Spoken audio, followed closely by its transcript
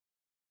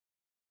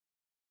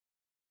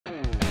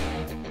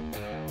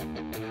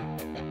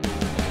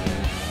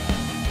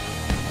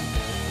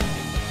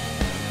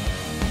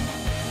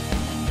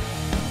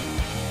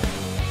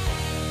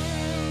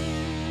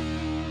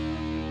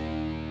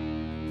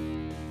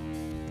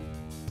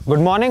Good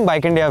morning,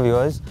 Bike India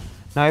viewers.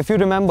 Now, if you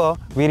remember,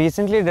 we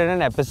recently did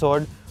an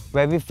episode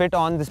where we fit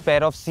on this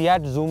pair of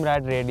CEAT Zoom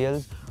Rad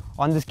radials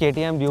on this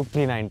KTM Duke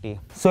 390.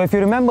 So if you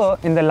remember,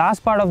 in the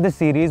last part of this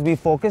series, we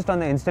focused on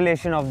the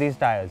installation of these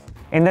tires.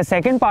 In the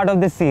second part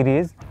of this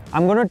series,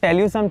 I'm going to tell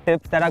you some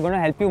tips that are going to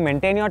help you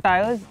maintain your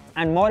tires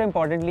and more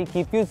importantly,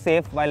 keep you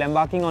safe while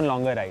embarking on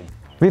longer rides.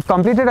 We've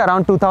completed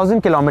around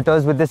 2000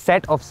 kilometers with this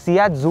set of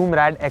CEAT Zoom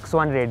Rad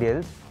X1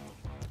 radials,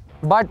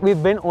 but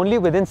we've been only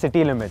within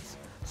city limits.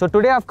 So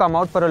today I've come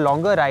out for a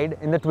longer ride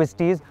in the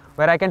twisties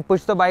where I can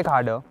push the bike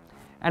harder.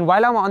 And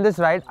while I'm on this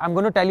ride, I'm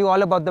going to tell you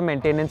all about the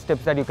maintenance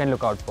tips that you can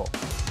look out for.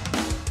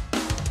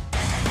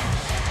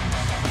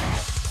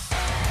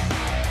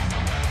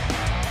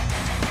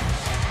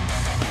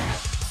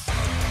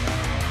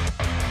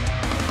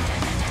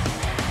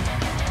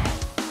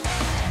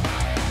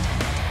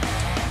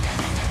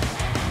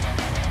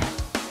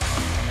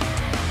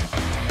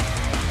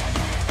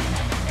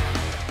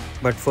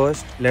 But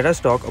first, let us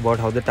talk about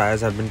how the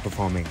tires have been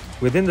performing.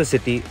 Within the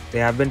city, they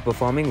have been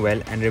performing well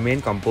and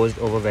remain composed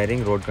over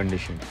varying road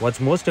conditions.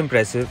 What's most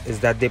impressive is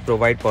that they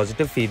provide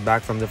positive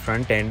feedback from the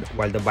front end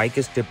while the bike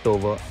is tipped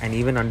over and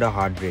even under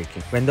hard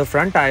braking. When the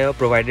front tire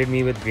provided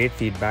me with great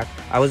feedback,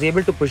 I was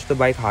able to push the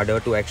bike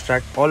harder to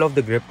extract all of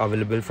the grip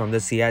available from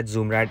the CEAT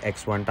Zoom Rad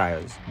X1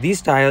 tires.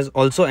 These tires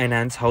also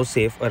enhance how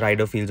safe a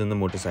rider feels on the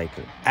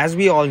motorcycle. As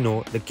we all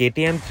know, the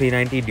KTM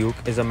 390 Duke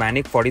is a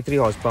manic 43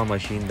 horsepower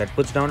machine that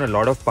puts down a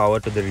lot of power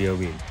to the rear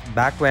wheel.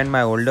 Back when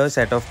my older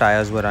set of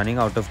tires were running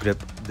out of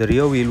grip, the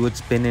rear wheel would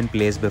spin in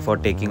place before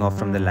taking off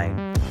from the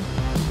line.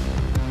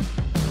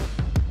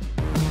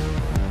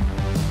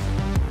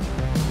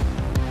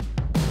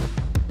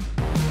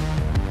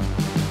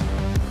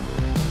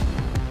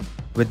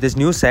 With this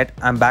new set,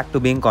 I'm back to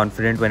being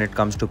confident when it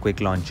comes to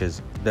quick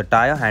launches. The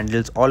tire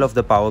handles all of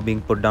the power being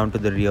put down to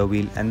the rear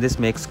wheel, and this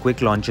makes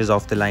quick launches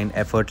off the line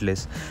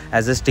effortless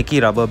as the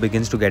sticky rubber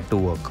begins to get to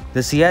work.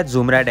 The CEAT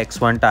Zoom Rad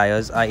X1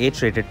 tires are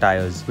H-rated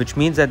tires, which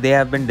means that they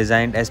have been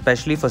designed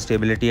especially for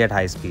stability at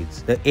high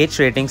speeds. The H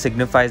rating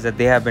signifies that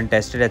they have been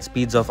tested at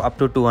speeds of up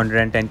to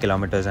 210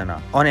 km an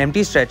hour. On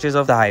empty stretches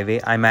of the highway,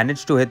 I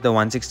managed to hit the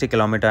 160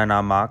 km an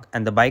hour mark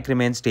and the bike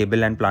remains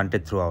stable and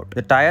planted throughout.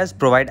 The tires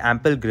provide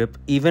ample grip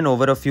even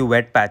over a few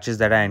wet patches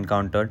that I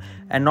encountered,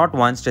 and not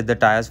once did the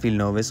tires feel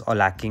nervous or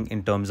lacking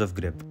in terms of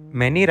grip.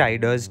 Many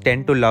riders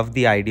tend to love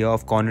the idea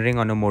of cornering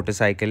on a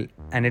motorcycle,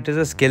 and it is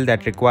a skill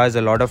that requires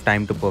a lot of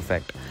time to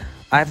perfect.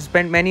 I have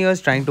spent many years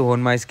trying to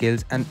hone my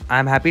skills, and I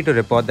am happy to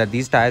report that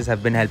these tires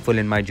have been helpful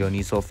in my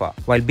journey so far.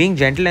 While being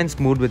gentle and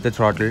smooth with the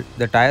throttle,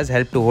 the tires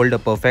help to hold a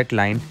perfect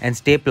line and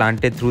stay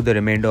planted through the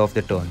remainder of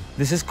the turn.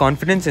 This is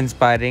confidence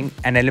inspiring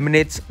and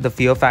eliminates the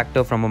fear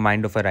factor from a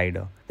mind of a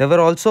rider. There were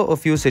also a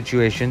few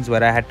situations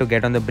where I had to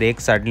get on the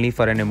brakes suddenly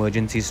for an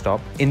emergency stop.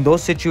 In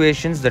those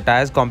situations, the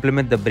tires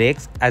complement the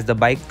brakes as the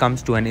bike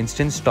comes to an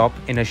instant stop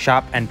in a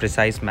sharp and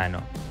precise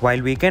manner.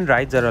 While weekend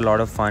rides are a lot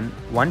of fun,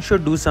 one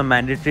should do some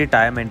mandatory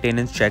tire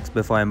maintenance checks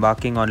before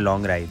embarking on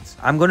long rides.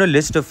 I'm going to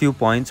list a few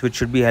points which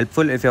should be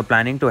helpful if you're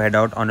planning to head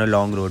out on a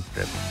long road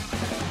trip.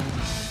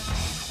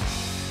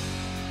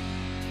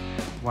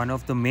 One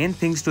of the main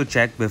things to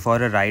check before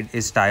a ride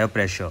is tire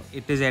pressure.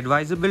 It is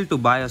advisable to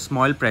buy a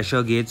small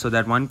pressure gauge so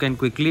that one can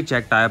quickly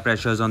check tire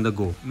pressures on the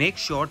go. Make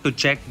sure to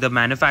check the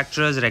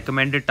manufacturer's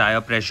recommended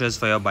tire pressures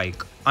for your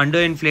bike.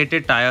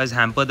 Underinflated tires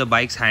hamper the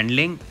bike's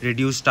handling,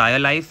 reduce tire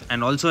life,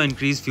 and also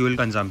increase fuel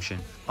consumption.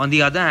 On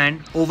the other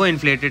hand,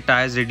 overinflated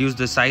tires reduce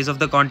the size of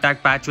the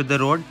contact patch with the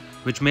road,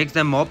 which makes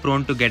them more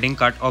prone to getting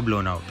cut or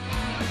blown out.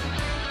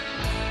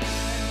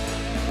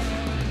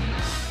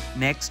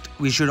 Next,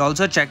 we should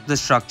also check the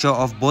structure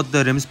of both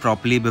the rims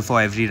properly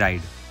before every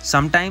ride.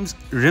 Sometimes,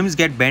 rims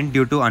get bent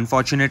due to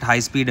unfortunate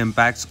high-speed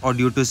impacts or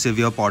due to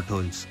severe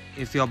potholes.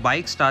 If your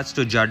bike starts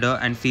to judder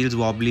and feels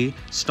wobbly,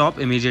 stop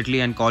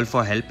immediately and call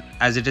for help,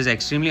 as it is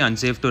extremely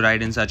unsafe to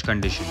ride in such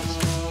conditions.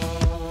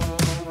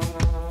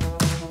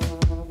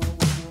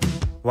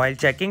 While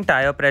checking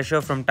tire pressure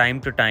from time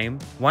to time,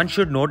 one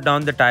should note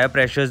down the tire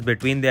pressures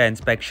between their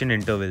inspection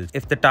intervals.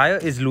 If the tire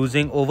is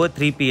losing over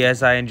 3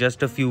 psi in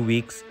just a few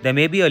weeks, there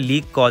may be a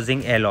leak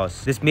causing air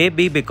loss. This may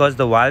be because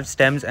the valve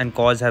stems and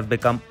cores have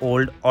become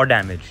old or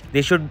damaged.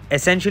 They should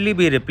essentially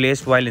be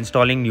replaced while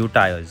installing new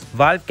tires.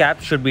 Valve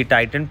caps should be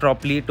tightened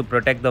properly to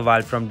protect the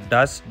valve from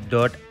dust,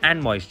 dirt, and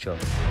moisture.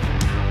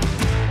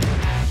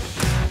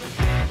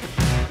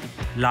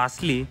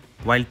 Lastly,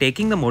 while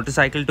taking the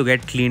motorcycle to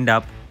get cleaned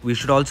up, we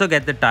should also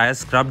get the tires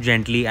scrubbed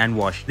gently and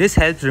washed. This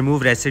helps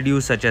remove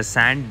residues such as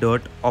sand,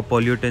 dirt, or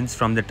pollutants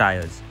from the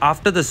tires.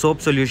 After the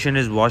soap solution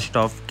is washed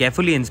off,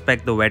 carefully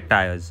inspect the wet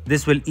tires.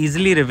 This will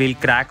easily reveal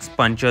cracks,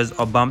 punctures,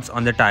 or bumps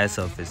on the tire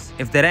surface.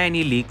 If there are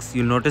any leaks,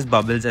 you'll notice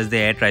bubbles as the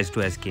air tries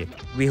to escape.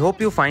 We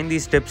hope you find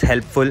these tips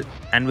helpful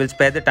and will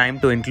spare the time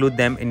to include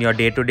them in your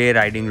day-to-day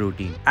riding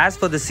routine. As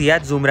for the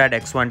CEAT Zoom Rad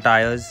X1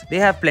 tires, they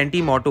have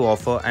plenty more to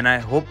offer and I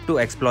hope to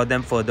explore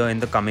them further in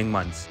the coming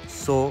months.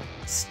 So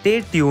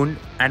stay tuned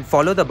and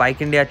follow the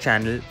Bike India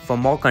channel for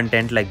more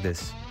content like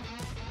this.